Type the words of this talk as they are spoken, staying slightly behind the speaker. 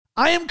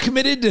I am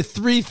committed to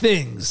 3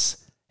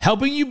 things: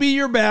 helping you be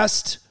your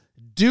best,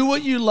 do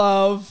what you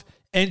love,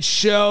 and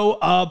show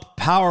up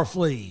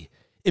powerfully.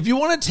 If you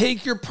want to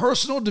take your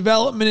personal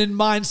development and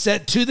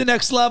mindset to the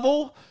next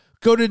level,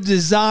 go to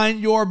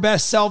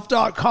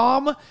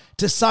designyourbestself.com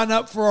to sign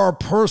up for our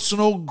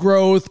personal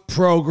growth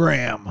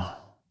program.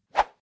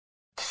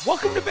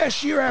 Welcome to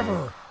Best Year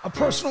Ever, a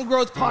personal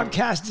growth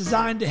podcast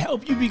designed to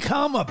help you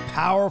become a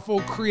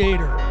powerful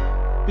creator.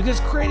 Because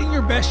creating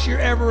your best year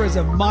ever is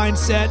a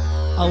mindset,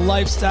 a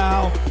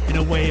lifestyle, and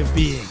a way of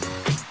being.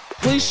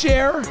 Please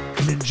share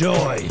and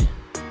enjoy.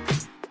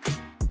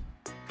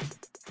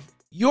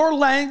 Your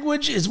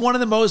language is one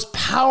of the most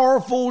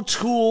powerful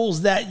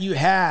tools that you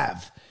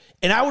have.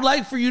 And I would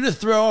like for you to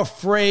throw a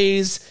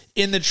phrase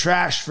in the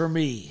trash for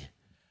me.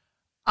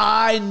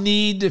 I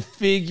need to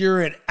figure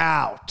it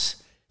out.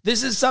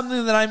 This is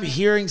something that I'm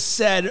hearing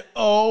said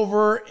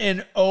over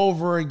and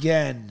over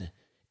again.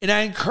 And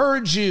I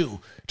encourage you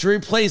to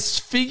replace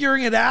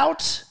figuring it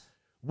out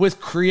with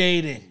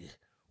creating.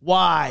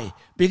 Why?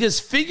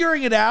 Because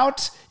figuring it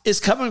out is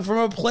coming from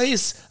a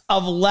place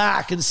of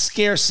lack and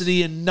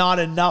scarcity and not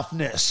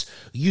enoughness.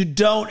 You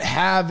don't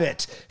have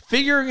it.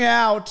 Figuring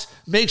out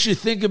makes you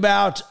think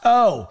about,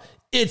 oh,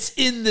 it's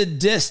in the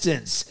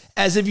distance,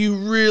 as if you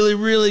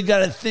really got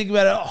to think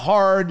about it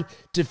hard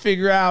to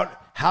figure out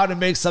how to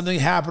make something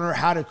happen or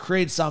how to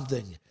create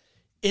something.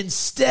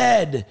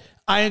 Instead,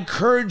 I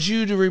encourage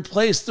you to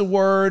replace the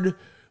word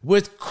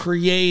with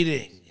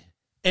creating.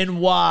 And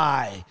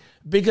why?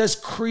 Because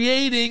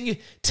creating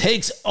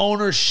takes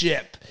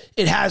ownership.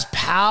 It has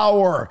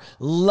power,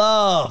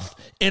 love,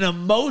 and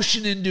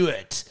emotion into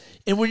it.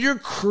 And when you're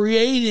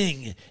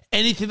creating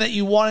anything that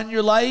you want in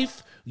your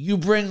life, you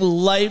bring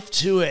life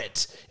to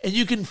it. And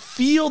you can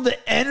feel the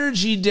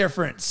energy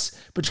difference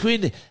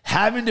between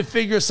having to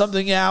figure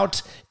something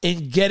out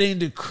and getting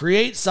to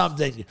create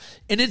something.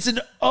 And it's an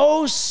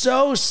oh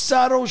so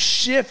subtle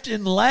shift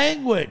in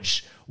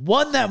language,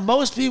 one that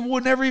most people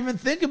would never even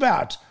think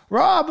about.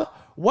 Rob,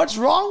 what's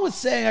wrong with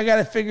saying I got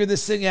to figure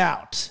this thing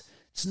out?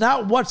 It's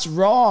not what's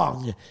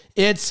wrong.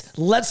 It's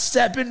let's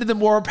step into the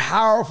more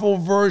powerful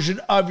version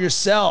of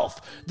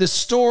yourself, the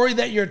story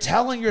that you're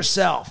telling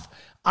yourself.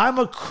 I'm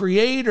a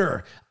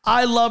creator.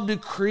 I love to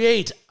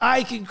create.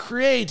 I can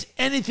create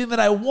anything that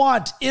I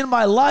want in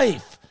my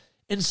life,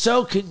 and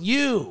so can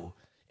you.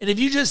 And if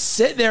you just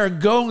sit there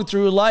going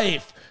through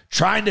life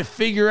trying to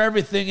figure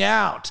everything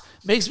out,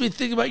 makes me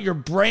think about your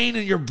brain,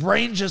 and your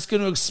brain's just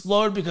going to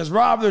explode because,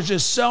 Rob, there's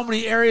just so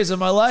many areas of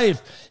my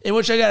life in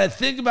which I got to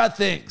think about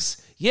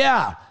things.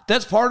 Yeah,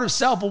 that's part of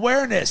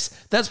self-awareness.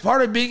 That's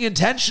part of being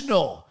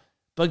intentional.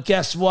 But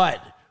guess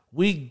what?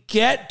 We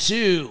get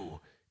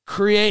to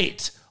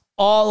create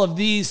all of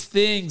these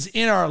things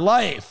in our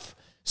life.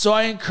 So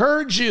I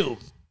encourage you,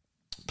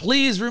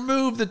 please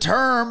remove the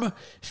term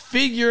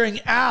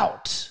figuring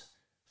out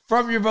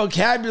from your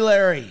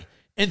vocabulary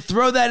and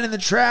throw that in the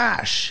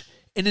trash.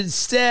 And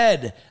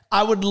instead,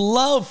 I would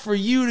love for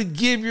you to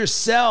give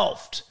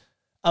yourself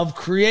of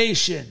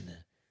creation.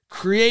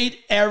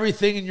 Create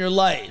everything in your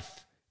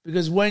life.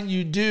 Because when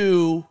you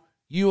do,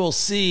 you will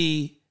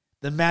see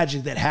the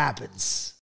magic that happens.